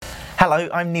Hello,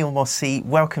 I'm Neil Mossey.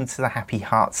 Welcome to the Happy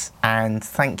Huts, and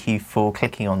thank you for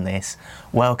clicking on this.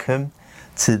 Welcome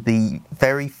to the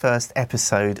very first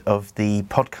episode of the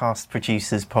Podcast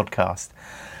Producers Podcast.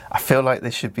 I feel like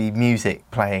there should be music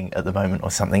playing at the moment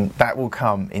or something. That will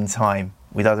come in time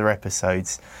with other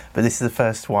episodes, but this is the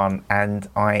first one, and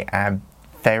I am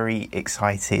very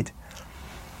excited.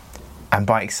 And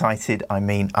by excited, I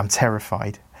mean I'm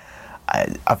terrified.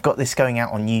 I've got this going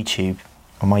out on YouTube,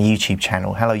 on my YouTube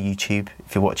channel. Hello YouTube,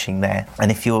 if you're watching there. And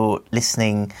if you're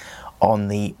listening on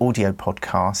the audio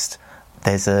podcast,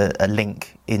 there's a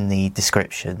link in the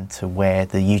description to where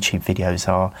the YouTube videos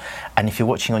are. And if you're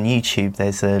watching on YouTube,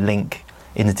 there's a link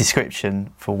in the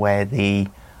description for where the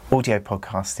audio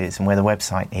podcast is and where the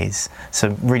website is. So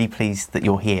I'm really pleased that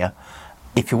you're here.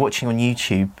 If you're watching on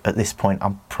YouTube at this point,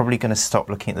 I'm probably going to stop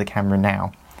looking at the camera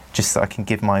now, just so I can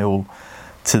give my all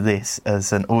to this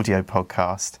as an audio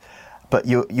podcast. But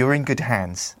you're in good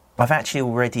hands. I've actually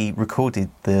already recorded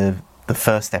the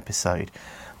first episode,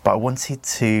 but I wanted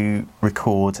to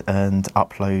record and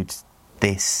upload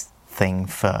this thing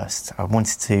first. I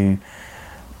wanted to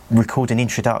record an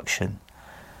introduction,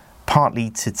 partly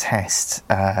to test,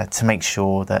 to make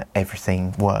sure that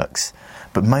everything works,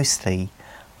 but mostly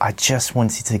I just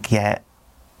wanted to get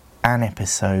an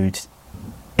episode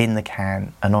in the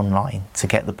can and online to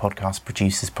get the Podcast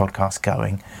Producers Podcast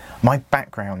going. My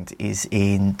background is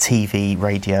in TV,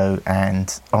 radio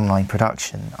and online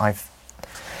production.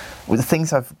 With the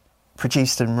things I've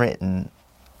produced and written,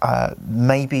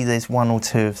 maybe there's one or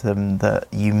two of them that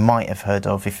you might have heard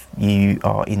of if you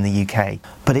are in the UK,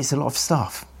 but it's a lot of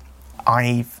stuff.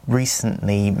 I've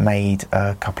recently made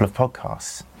a couple of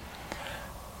podcasts,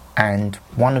 and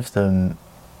one of them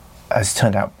has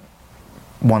turned out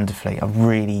wonderfully. I'm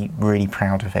really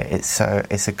proud of it. It's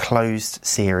a closed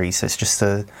series, so it's just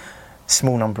a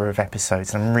small number of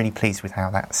episodes, and I'm really pleased with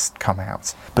how that's come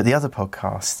out. But the other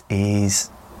podcast is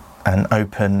an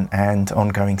open and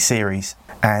ongoing series,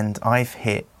 and I've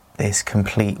hit this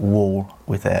complete wall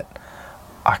with it.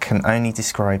 I can only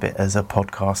describe it as a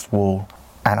podcast wall,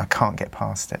 and I can't get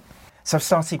past it. So I've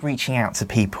started reaching out to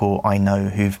people I know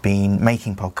who've been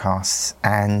making podcasts,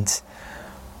 and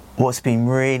what's been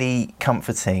really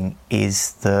comforting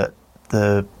is that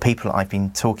the people I've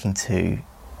been talking to,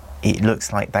 it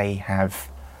looks like they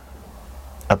have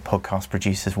a podcast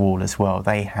producer's wall as well.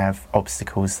 They have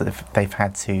obstacles that they've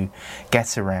had to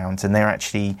get around, and they're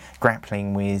actually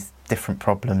grappling with different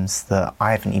problems that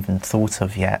I haven't even thought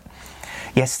of yet.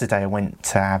 Yesterday I went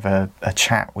to have a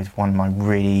chat with one of my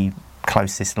really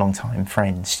closest long-time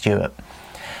friends, Stuart,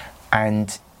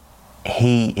 and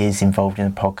he is involved in a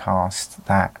podcast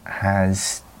that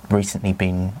has recently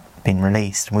been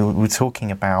released. We were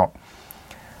talking about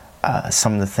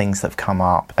some of the things that have come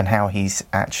up and how he's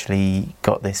actually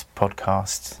got this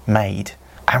podcast made.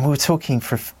 And we were talking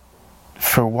for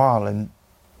a while, and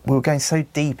we were going so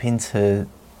deep into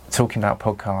talking about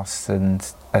podcasts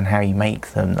and how you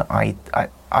make them that I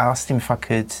asked him if I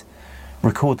could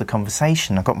record the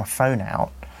conversation. I got my phone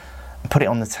out and put it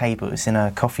on the table. It was in a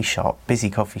coffee shop,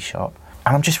 busy coffee shop,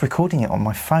 and I'm just recording it on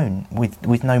my phone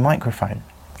with no microphone.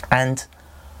 And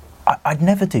I'd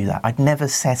never do that. I'd never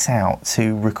set out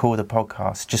to record a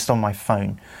podcast just on my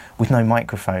phone with no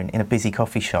microphone in a busy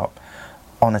coffee shop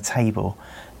on a table.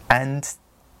 And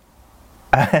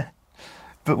but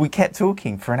we kept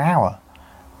talking for an hour.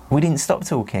 We didn't stop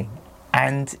talking,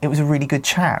 and it was a really good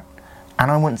chat. And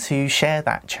I want to share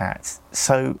that chat.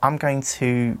 So I'm going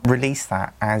to release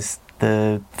that as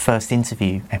the first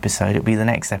interview episode. It'll be the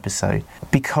next episode,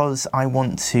 because I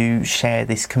want to share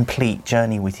this complete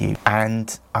journey with you.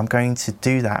 And I'm going to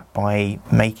do that by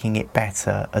making it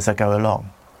better as I go along.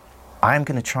 I am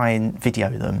going to try and video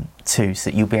them too,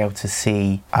 so that you'll be able to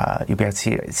see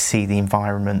the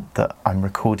environment that I'm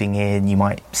recording in. You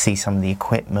might see some of the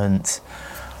equipment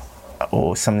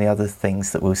or some of the other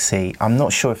things that we'll see. I'm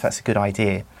not sure if that's a good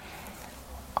idea.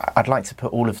 I'd like to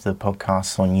put all of the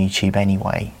podcasts on YouTube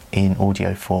anyway, in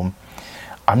audio form.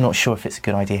 I'm not sure if it's a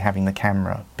good idea having the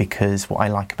camera, because what I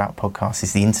like about podcasts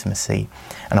is the intimacy,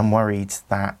 and I'm worried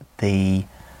that the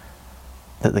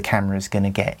camera is going to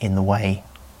get in the way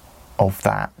of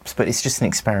that. But it's just an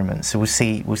experiment, so we'll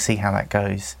see how that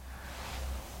goes.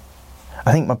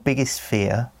 I think my biggest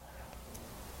fear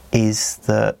is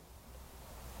that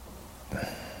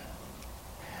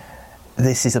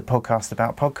this is a podcast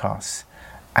about podcasts,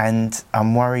 and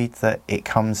I'm worried that it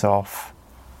comes off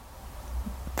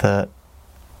that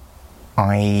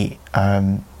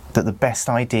that the best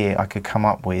idea I could come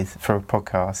up with for a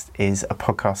podcast is a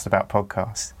podcast about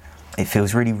podcasts. It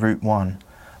feels really route one,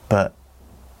 but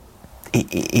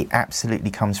it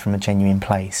absolutely comes from a genuine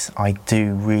place. I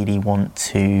do really want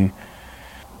to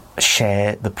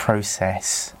share the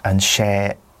process and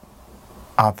share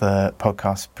other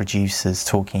podcast producers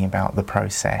talking about the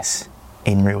process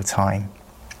in real time.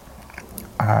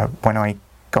 When I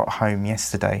got home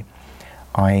yesterday,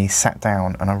 I sat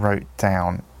down and I wrote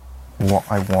down what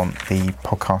I want the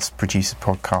podcast producer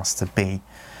podcast to be,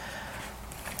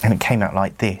 and it came out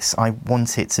like this. I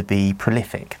want it to be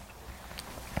prolific.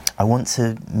 I want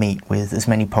to meet with as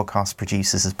many podcast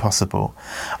producers as possible.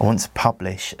 I want to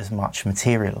publish as much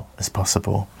material as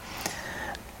possible,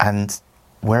 and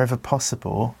wherever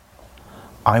possible,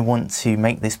 I want to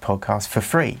make this podcast for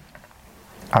free.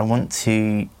 I want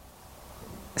to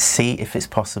see if it's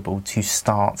possible to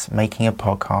start making a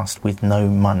podcast with no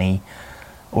money,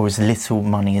 or as little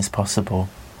money as possible.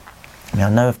 I mean, I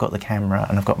know I've got the camera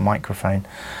and I've got a microphone.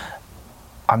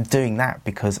 I'm doing that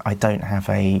because I don't have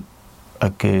a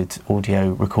good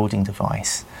audio recording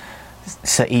device.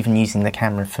 So even using the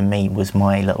camera for me was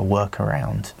my little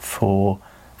workaround for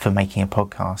making a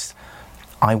podcast.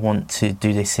 I want to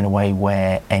do this in a way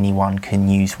where anyone can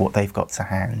use what they've got to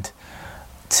hand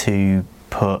to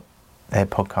put their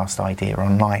podcast idea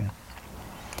online.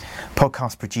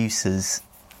 Podcast producers,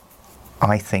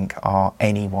 I think, are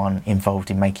anyone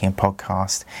involved in making a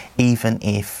podcast, even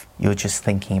if you're just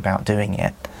thinking about doing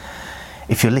it.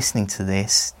 If you're listening to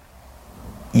this,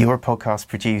 you're a podcast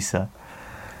producer.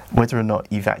 Whether or not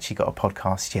you've actually got a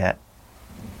podcast yet,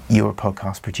 you're a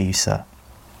podcast producer.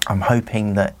 I'm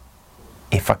hoping that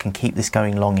if I can keep this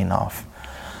going long enough,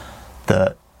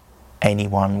 that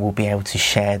anyone will be able to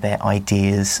share their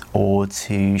ideas or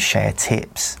to share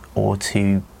tips or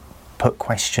to put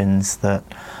questions that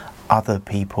other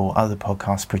people, other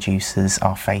podcast producers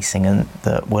are facing, and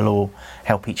that we'll all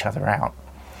help each other out.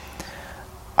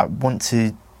 I want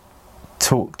to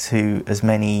talk to as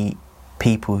many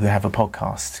people who have a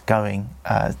podcast going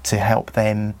to help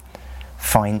them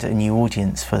find a new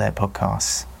audience for their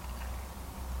podcasts.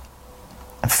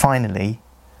 And finally,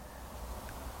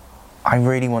 I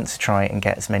really want to try and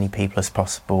get as many people as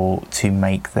possible to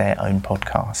make their own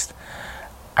podcast.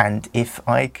 And if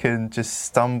I can just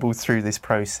stumble through this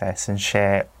process and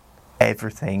share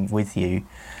everything with you,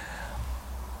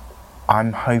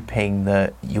 I'm hoping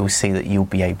that you'll see that you'll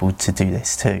be able to do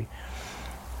this too.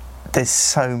 There's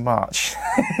so much,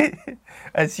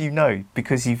 as you know,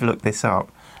 because you've looked this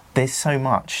up, there's so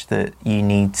much that you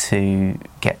need to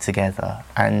get together,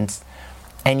 and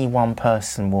any one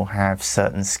person will have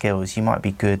certain skills. You might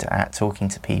be good at talking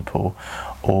to people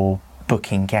or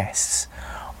booking guests,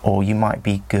 or you might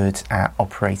be good at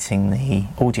operating the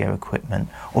audio equipment,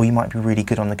 or you might be really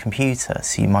good on the computer,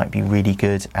 so you might be really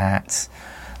good at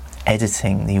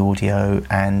editing the audio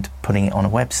and putting it on a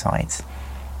website.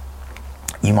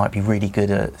 You might be really good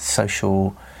at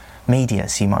social media,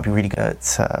 so you might be really good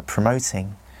at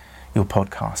promoting your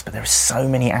podcast. But there are so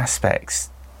many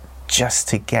aspects just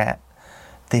to get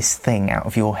this thing out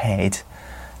of your head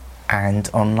and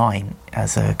online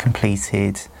as a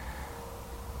completed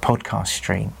podcast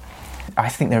stream. I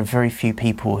think there are very few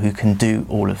people who can do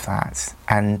all of that,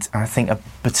 and I think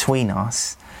between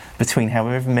us, between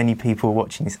however many people are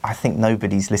watching this, I think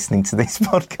nobody's listening to this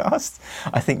podcast.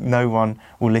 I think no one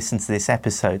will listen to this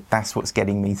episode. That's what's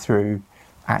getting me through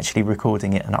actually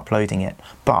recording it and uploading it.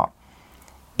 But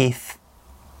if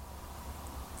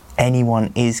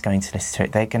anyone is going to listen to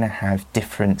it, they're going to have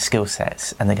different skill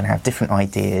sets, and they're going to have different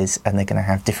ideas, and they're going to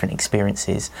have different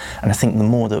experiences. And I think the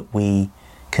more that we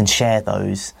can share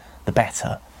those, the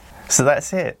better. So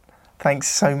that's it. Thanks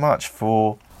so much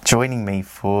for joining me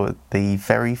for the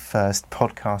very first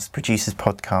podcast producers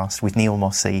podcast with Neil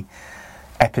Mossey,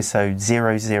 episode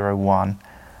 001.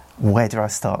 Where do I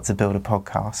start to build a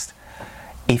podcast?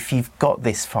 If you've got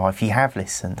this far, if you have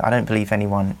listened, I don't believe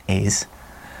anyone is,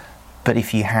 but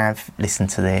if you have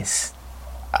listened to this,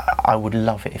 I would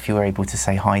love it if you were able to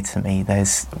say hi to me.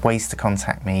 There's ways to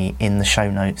contact me in the show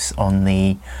notes on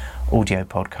the audio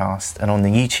podcast, and on the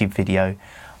YouTube video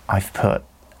I've put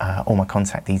all my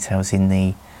contact details in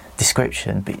the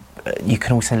description, but you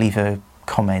can also leave a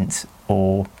comment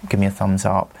or give me a thumbs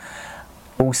up.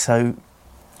 Also,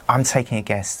 I'm taking a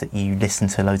guess that you listen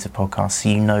to loads of podcasts, so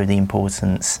you know the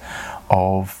importance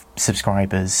of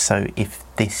subscribers. So if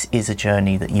this is a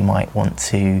journey that you might want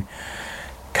to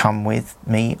come with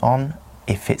me on,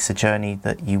 if it's a journey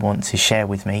that you want to share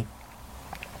with me,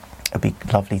 it'd be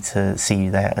lovely to see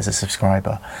you there as a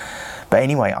subscriber. But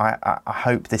anyway, I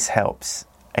hope this helps.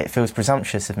 It feels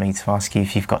presumptuous of me to ask you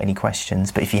if you've got any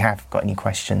questions, but if you have got any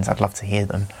questions, I'd love to hear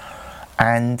them.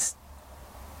 And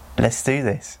let's do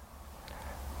this.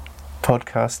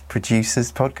 Podcast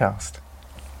Producers Podcast.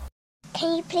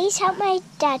 Can you please help my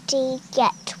daddy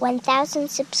get 1,000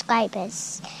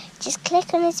 subscribers? Just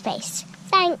click on his face.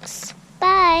 Thanks.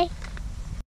 Bye.